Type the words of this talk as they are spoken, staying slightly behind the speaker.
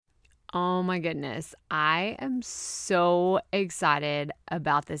Oh my goodness. I am so excited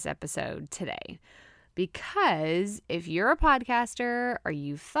about this episode today because if you're a podcaster or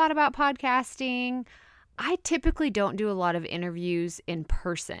you've thought about podcasting, I typically don't do a lot of interviews in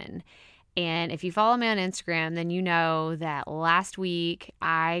person. And if you follow me on Instagram, then you know that last week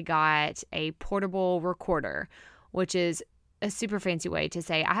I got a portable recorder, which is a super fancy way to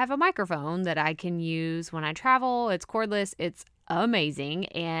say I have a microphone that I can use when I travel. It's cordless. It's amazing.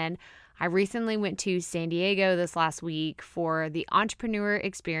 And I recently went to San Diego this last week for the entrepreneur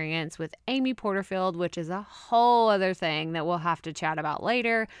experience with Amy Porterfield, which is a whole other thing that we'll have to chat about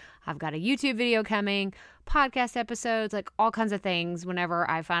later. I've got a YouTube video coming, podcast episodes, like all kinds of things whenever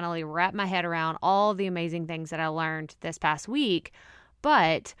I finally wrap my head around all the amazing things that I learned this past week.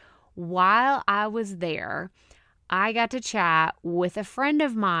 But while I was there, I got to chat with a friend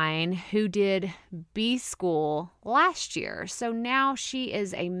of mine who did B School last year. So now she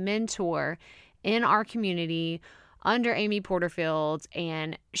is a mentor in our community under Amy Porterfield,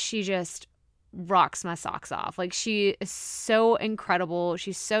 and she just rocks my socks off. Like, she is so incredible.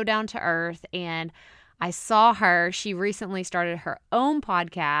 She's so down to earth. And I saw her. She recently started her own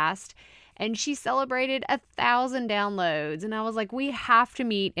podcast, and she celebrated 1,000 downloads. And I was like, we have to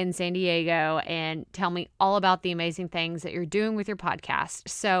meet in San Diego and tell me all about the amazing things that you're doing with your podcast.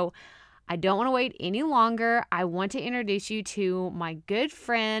 So I don't want to wait any longer. I want to introduce you to my good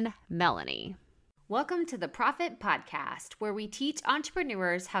friend, Melanie. Welcome to the Profit Podcast, where we teach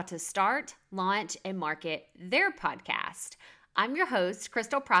entrepreneurs how to start, launch, and market their podcast. I'm your host,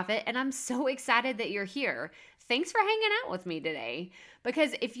 Crystal Profit, and I'm so excited that you're here. Thanks for hanging out with me today.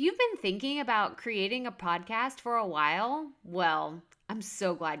 Because if you've been thinking about creating a podcast for a while, well, I'm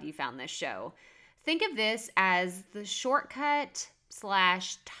so glad you found this show. Think of this as the shortcut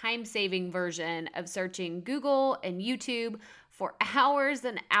 / time-saving version of searching Google and YouTube for hours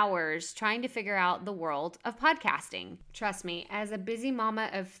and hours trying to figure out the world of podcasting. Trust me, as a busy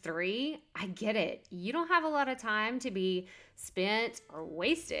mama of 3, I get it. You don't have a lot of time to be spent or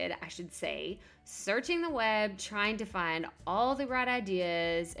wasted, I should say, searching the web, trying to find all the right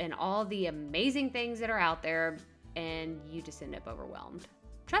ideas and all the amazing things that are out there, and you just end up overwhelmed.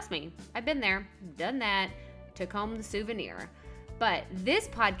 Trust me, I've been there, done that, took home the souvenir. But this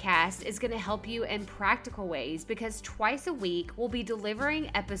podcast is going to help you in practical ways because twice a week we'll be delivering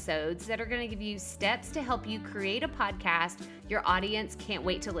episodes that are going to give you steps to help you create a podcast your audience can't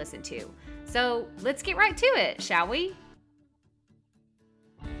wait to listen to. So let's get right to it, shall we?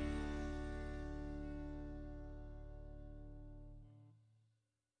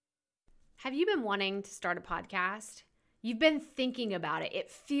 Have you been wanting to start a podcast? You've been thinking about it. It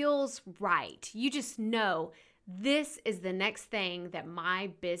feels right. You just know this is the next thing that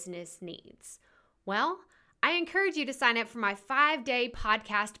my business needs. Well, I encourage you to sign up for my 5-day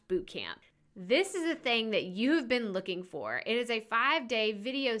podcast bootcamp. This is a thing that you have been looking for. It is a 5-day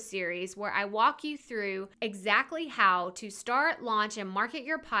video series where I walk you through exactly how to start, launch, and market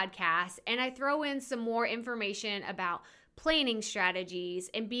your podcast, and I throw in some more information about planning strategies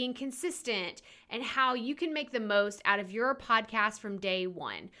and being consistent and how you can make the most out of your podcast from day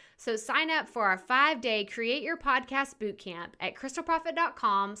one. So sign up for our 5-day Create Your Podcast Bootcamp at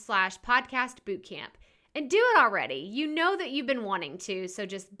crystalprofit.com/podcast bootcamp. And do it already. You know that you've been wanting to, so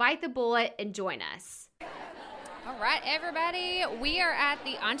just bite the bullet and join us. All right, everybody, we are at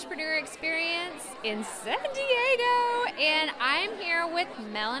the Entrepreneur Experience in San Diego, and I'm here with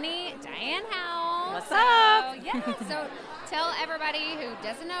Melanie Diane Howell. What's up? So tell everybody who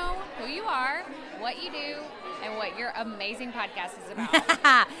doesn't know who you are, what you do, and what your amazing podcast is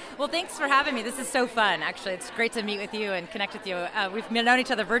about. Well, thanks for having me. This is so fun, actually. It's great to meet with you and connect with you. We've known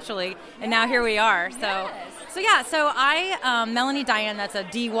each other virtually, and now here we are. So I, Melanie Diane, that's a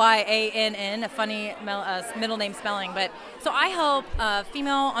Dyann, a funny middle name spelling. But so I help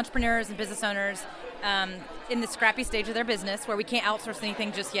female entrepreneurs and business owners in the scrappy stage of their business where we can't outsource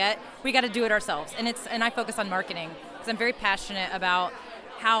anything just yet. We got to do it ourselves. And I focus on marketing because I'm very passionate about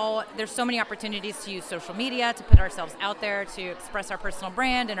how there's so many opportunities to use social media, to put ourselves out there, to express our personal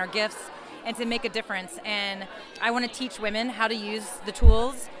brand and our gifts, and to make a difference. And I want to teach women how to use the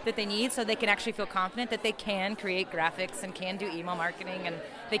tools that they need so they can actually feel confident that they can create graphics and can do email marketing and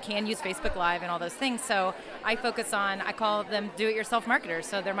they can use Facebook Live and all those things. So I call them do-it-yourself marketers.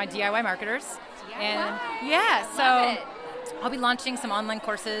 So they're my DIY marketers. And so I'll be launching some online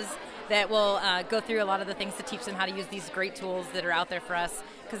courses that will go through a lot of the things to teach them how to use these great tools that are out there for us.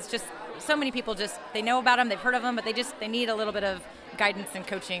 Because just so many people they know about them, they've heard of them, but they need a little bit of guidance and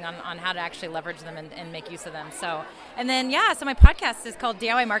coaching on how to actually leverage them and make use of them. So, and then, so my podcast is called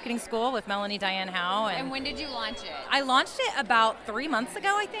DIY Marketing School with Melanie Diane Howe. And when did you launch it? I launched it about 3 months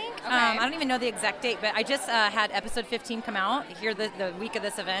ago, I think. Okay. I don't even know the exact date, but I just had episode 15 come out here the week of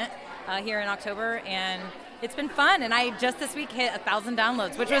this event here in October, and it's been fun. And I just this week hit 1,000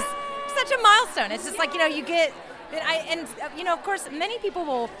 downloads, which was such a milestone. It's just like, you get... of course, many people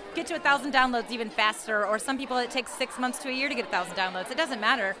will get to 1,000 downloads even faster, or some people it takes 6 months to a year to get 1,000 downloads. It doesn't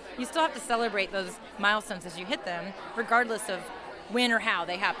matter. You still have to celebrate those milestones as you hit them, regardless of when or how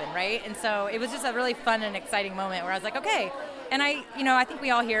they happen, right? And so it was just a really fun and exciting moment where I was like, okay. And I think we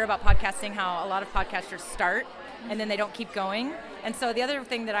all hear about podcasting, how a lot of podcasters start and then they don't keep going. And so the other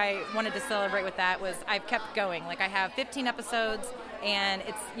thing that I wanted to celebrate with that was I've kept going. Like I have 15 episodes, and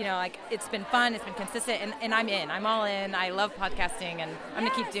it's, it's been fun, it's been consistent, and I'm all in. I love podcasting, and I'm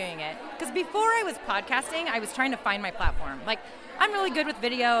going to keep doing it. Because before I was podcasting, I was trying to find my platform. Like, I'm really good with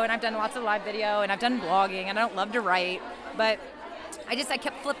video, and I've done lots of live video, and I've done blogging, and I don't love to write, but I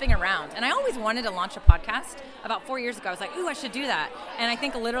kept flipping around. And I always wanted to launch a podcast. About 4 years ago, I was like, ooh, I should do that. And I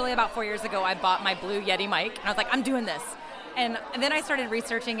think literally about 4 years ago, I bought my Blue Yeti mic, and I was like, I'm doing this. And then I started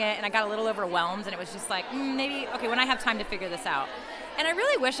researching it, and I got a little overwhelmed, and it was just like, maybe, okay, when I have time to figure this out. And I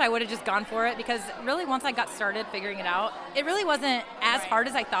really wish I would have just gone for it, because really once I got started figuring it out, it really wasn't as hard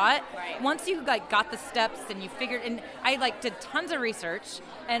as I thought. Right. Once you got the steps and you figured, and I did tons of research,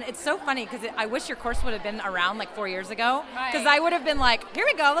 and it's so funny because I wish your course would have been around 4 years ago, because I would have been like, here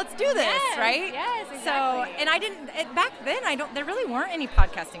we go, let's do this, right? Yes, exactly. So, and I didn't, back then there really weren't any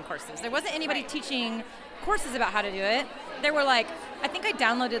podcasting courses. There wasn't anybody teaching courses about how to do it. There were I think I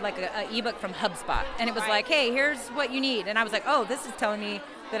downloaded an ebook from HubSpot, and it was like, hey, here's what you need. And I was like, oh, this is telling me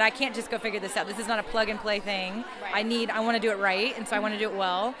that I can't just go figure this out. This is not a plug and play thing. Right. I want to do it right, and so I want to do it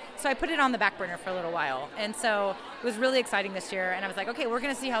well. So I put it on the back burner for a little while. And so it was really exciting this year, and I was like, okay, we're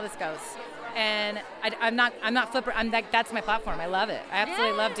going to see how this goes. And I'm not flipper. That's my platform. I love it. I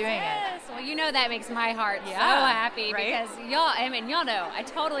absolutely love doing it. Well, that makes my heart so happy, right? because y'all know I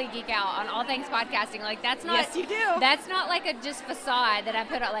totally geek out on all things podcasting. That's not. Yes, you do. That's not a just facade that I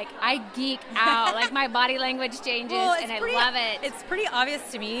put out. I geek out. My body language changes, and I love it. It's pretty obvious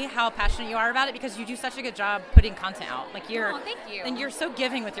to me how passionate you are about it, because you do such a good job putting content out. Thank you. And you're so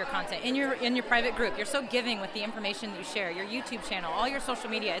giving with your content in your private group. You're so giving with the information that you share. Your YouTube channel, all your social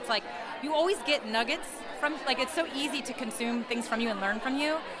media. It's like you always get nuggets from, it's so easy to consume things from you and learn from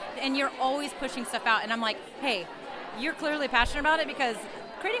you, and you're always pushing stuff out. And I'm like, hey, you're clearly passionate about it, because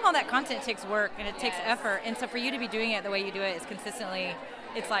creating all that content takes work and it takes effort. And so for you to be doing it the way you do it is consistently,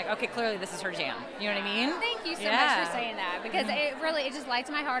 it's like, okay, clearly this is her jam. You know what I mean? Thank you so much for saying that, because it just lights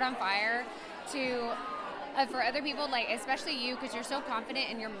my heart on fire to for other people, especially you, because you're so confident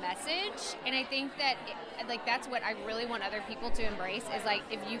in your message. And I think that that's what I really want other people to embrace is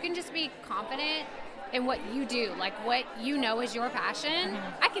if you can just be confident in what you do, what you know is your passion.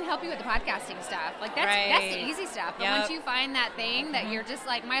 I can help you with the podcasting stuff. That's the easy stuff. But once you find that thing that you're just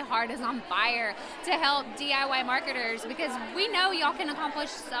my heart is on fire to help DIY marketers, because we know y'all can accomplish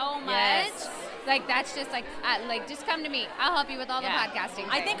so much. Yes. That's just just come to me. I'll help you with all the podcasting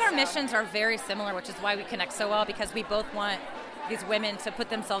I think our missions are very similar, which is why we connect so well, because we both want these women to put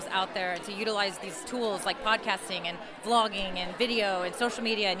themselves out there and to utilize these tools like podcasting and vlogging and video and social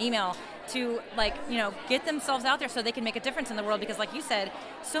media and email to get themselves out there so they can make a difference in the world. Because like you said,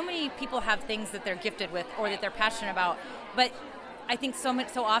 so many people have things that they're gifted with or that they're passionate about, but I think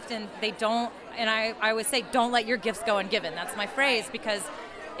so often they don't. And I always say, don't let your gifts go ungiven. That's my phrase, because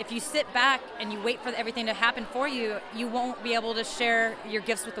if you sit back and you wait for everything to happen for you, you won't be able to share your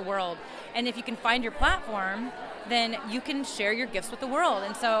gifts with the world. And if you can find your platform, then you can share your gifts with the world.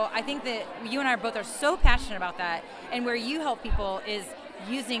 And so I think that you and I both are so passionate about that. And where you help people is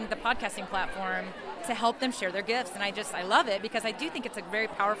using the podcasting platform to help them share their gifts. And I love it, because I do think it's a very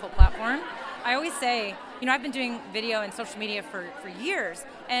powerful platform. I always say, I've been doing video and social media for years,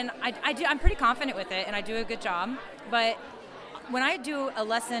 and I'm pretty confident with it, and I do a good job. But when I do a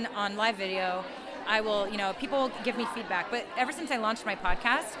lesson on live video, I will, people give me feedback. But ever since I launched my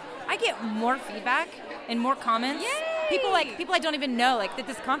podcast, I get more feedback and more comments. Yay! People I don't even know, at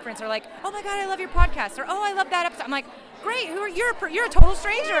this conference, are like, "Oh my God, I love your podcast," or "Oh, I love that episode." I'm like, "Great, you're a total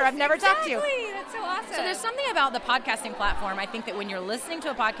stranger. I've never talked to you." That's so awesome. So there's something about the podcasting platform. I think that when you're listening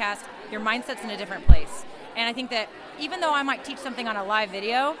to a podcast, your mindset's in a different place. And I think that even though I might teach something on a live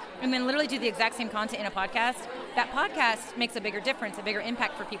video and then literally do the exact same content in a podcast, that podcast makes a bigger difference, a bigger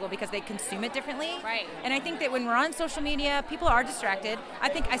impact for people because they consume it differently. Right. And I think that when we're on social media, people are distracted.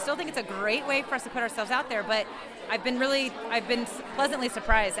 I still think it's a great way for us to put ourselves out there, but I've been pleasantly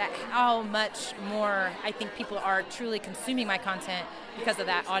surprised at how much more I think people are truly consuming my content because of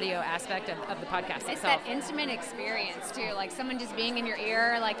that audio aspect of the podcast it's itself. That intimate experience too, like someone just being in your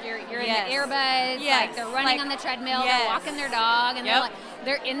ear, like you're yes. in the earbuds, yes. like they're running like, on the treadmill, yes. they're walking their dog, and yep.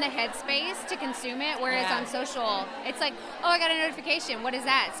 they're in the headspace to consume it, whereas yeah. on social, it's like, oh, I got a notification, what is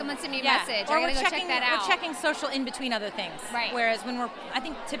that? Someone sent me a message, or I gotta go check that out. We're checking social in between other things. Right. Whereas I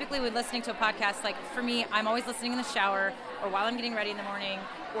think typically with listening to a podcast, like for me, I'm always listening in the shower, or while I'm getting ready in the morning,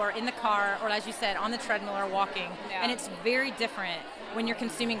 or in the car, or as you said, on the treadmill or walking. Yeah. And it's very different when you're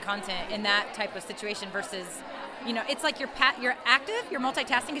consuming content in that type of situation versus, it's like you're active, you're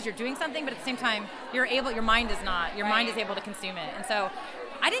multitasking because you're doing something, but at the same time, your mind is not. Your mind is able to consume it. And so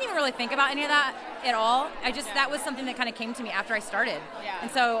I didn't even really think about any of that at all. That was something that kind of came to me after I started. Yeah. And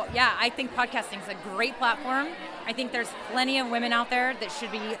so, I think podcasting is a great platform. I think there's plenty of women out there that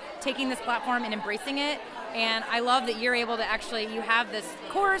should be taking this platform and embracing it. And I love that you're able to you have this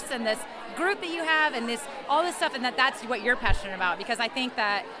course and this group that you have and all this stuff, and that's what you're passionate about. Because I think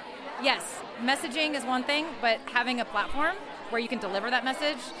that, yes, messaging is one thing, but having a platform where you can deliver that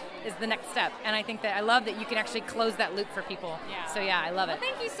message is the next step. And I think that I love that you can actually close that loop for people. Yeah. So I love it. Well,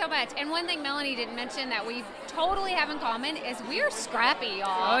 thank you so much. And one thing Melanie didn't mention that we totally have in common is we are scrappy,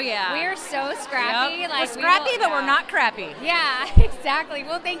 y'all. Oh yeah. We are so scrappy. Yep. Like we're scrappy, but we're not crappy. Yeah, exactly.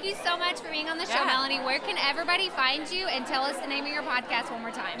 Well, thank you so much for being on the show, Melanie. Where can everybody find you? And tell us the name of your podcast one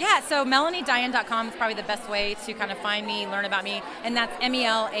more time. Yeah, so MelanieDyann.com is probably the best way to kind of find me, learn about me. And that's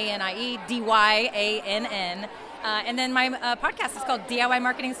MELANIE and then my podcast is called DIY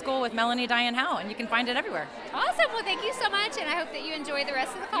Marketing School with Melanie Dyann Howe, and you can find it everywhere. Awesome. Well, thank you so much, and I hope that you enjoy the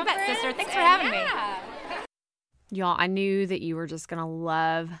rest of the conference. You bet, sister. Thanks for having me. Y'all, I knew that you were just going to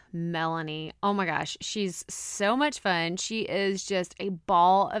love Melanie. Oh my gosh, she's so much fun. She is just a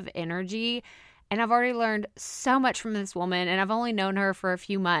ball of energy. And I've already learned so much from this woman, and I've only known her for a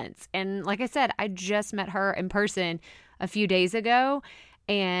few months. And like I said, I just met her in person a few days ago,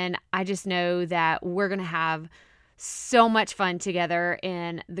 and I just know that we're going to have so much fun together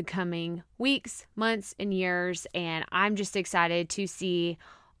in the coming weeks, months, and years. And I'm just excited to see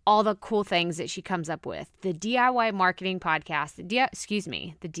all the cool things that she comes up with. The DIY Marketing Podcast, the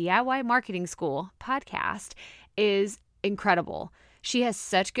DIY Marketing School podcast is incredible. She has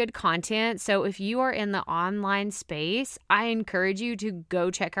such good content. So if you are in the online space, I encourage you to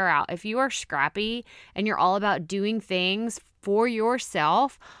go check her out. If you are scrappy and you're all about doing things for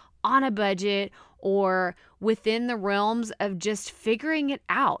yourself on a budget or within the realms of just figuring it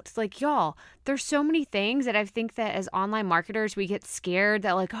out. Like, y'all, there's so many things that I think that as online marketers, we get scared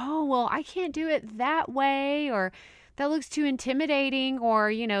that like, oh, well, I can't do it that way, or that looks too intimidating,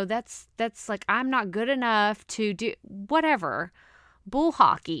 or, that's like, I'm not good enough to do whatever. Bull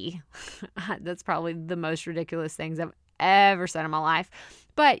hockey. That's probably the most ridiculous things I've ever said in my life.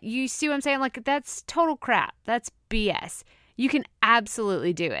 But you see what I'm saying? Like, that's total crap. That's BS. You can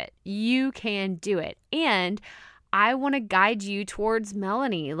absolutely do it. You can do it. And I want to guide you towards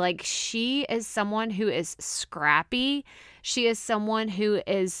Melanie. Like, she is someone who is scrappy. She is someone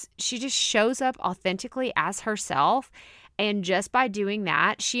she just shows up authentically as herself. And just by doing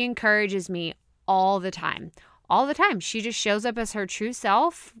that, she encourages me all the time. All the time. She just shows up as her true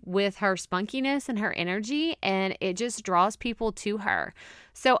self with her spunkiness and her energy, and it just draws people to her.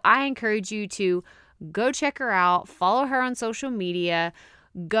 So I encourage you to go check her out, follow her on social media,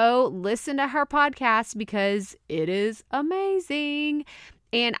 go listen to her podcast because it is amazing.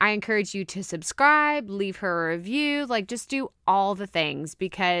 And I encourage you to subscribe, leave her a review, just do all the things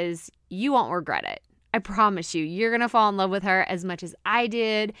because you won't regret it. I promise you, you're going to fall in love with her as much as I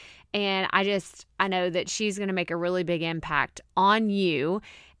did. And I know that she's going to make a really big impact on you.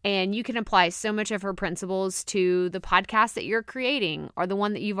 And you can apply so much of her principles to the podcast that you're creating, or the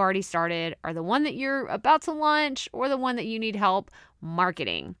one that you've already started, or the one that you're about to launch, or the one that you need help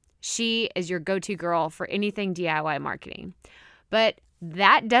marketing. She is your go-to girl for anything DIY marketing. But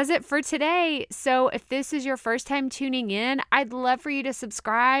that does it for today. So if this is your first time tuning in, I'd love for you to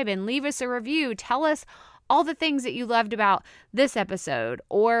subscribe and leave us a review. Tell us all the things that you loved about this episode,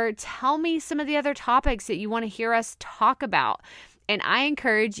 or tell me some of the other topics that you want to hear us talk about. And I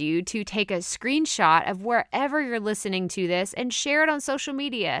encourage you to take a screenshot of wherever you're listening to this and share it on social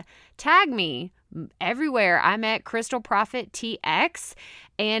media. Tag me everywhere. I'm at Crystal Prophet TX,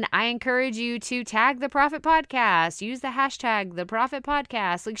 and I encourage you to tag the Prophet Podcast. Use the hashtag the Prophet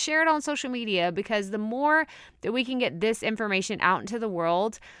Podcast. Like, share it on social media, because the more that we can get this information out into the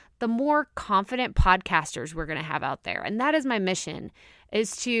world, the more confident podcasters we're going to have out there. And that is my mission,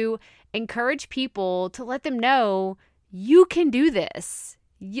 is to encourage people, to let them know you can do this.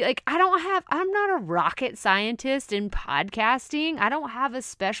 I'm not a rocket scientist in podcasting. I don't have a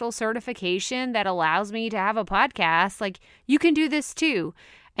special certification that allows me to have a podcast. Like, you can do this too.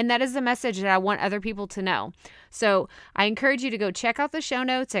 And that is the message that I want other people to know. So I encourage you to go check out the show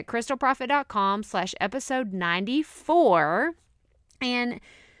notes at crystalprophet.com/episode 94. And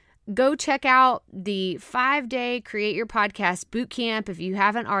go check out the 5-day Create Your Podcast Bootcamp if you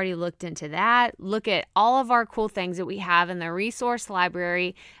haven't already looked into that. Look at all of our cool things that we have in the resource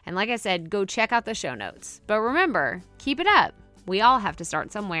library. And like I said, go check out the show notes. But remember, keep it up. We all have to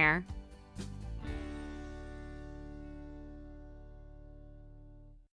start somewhere.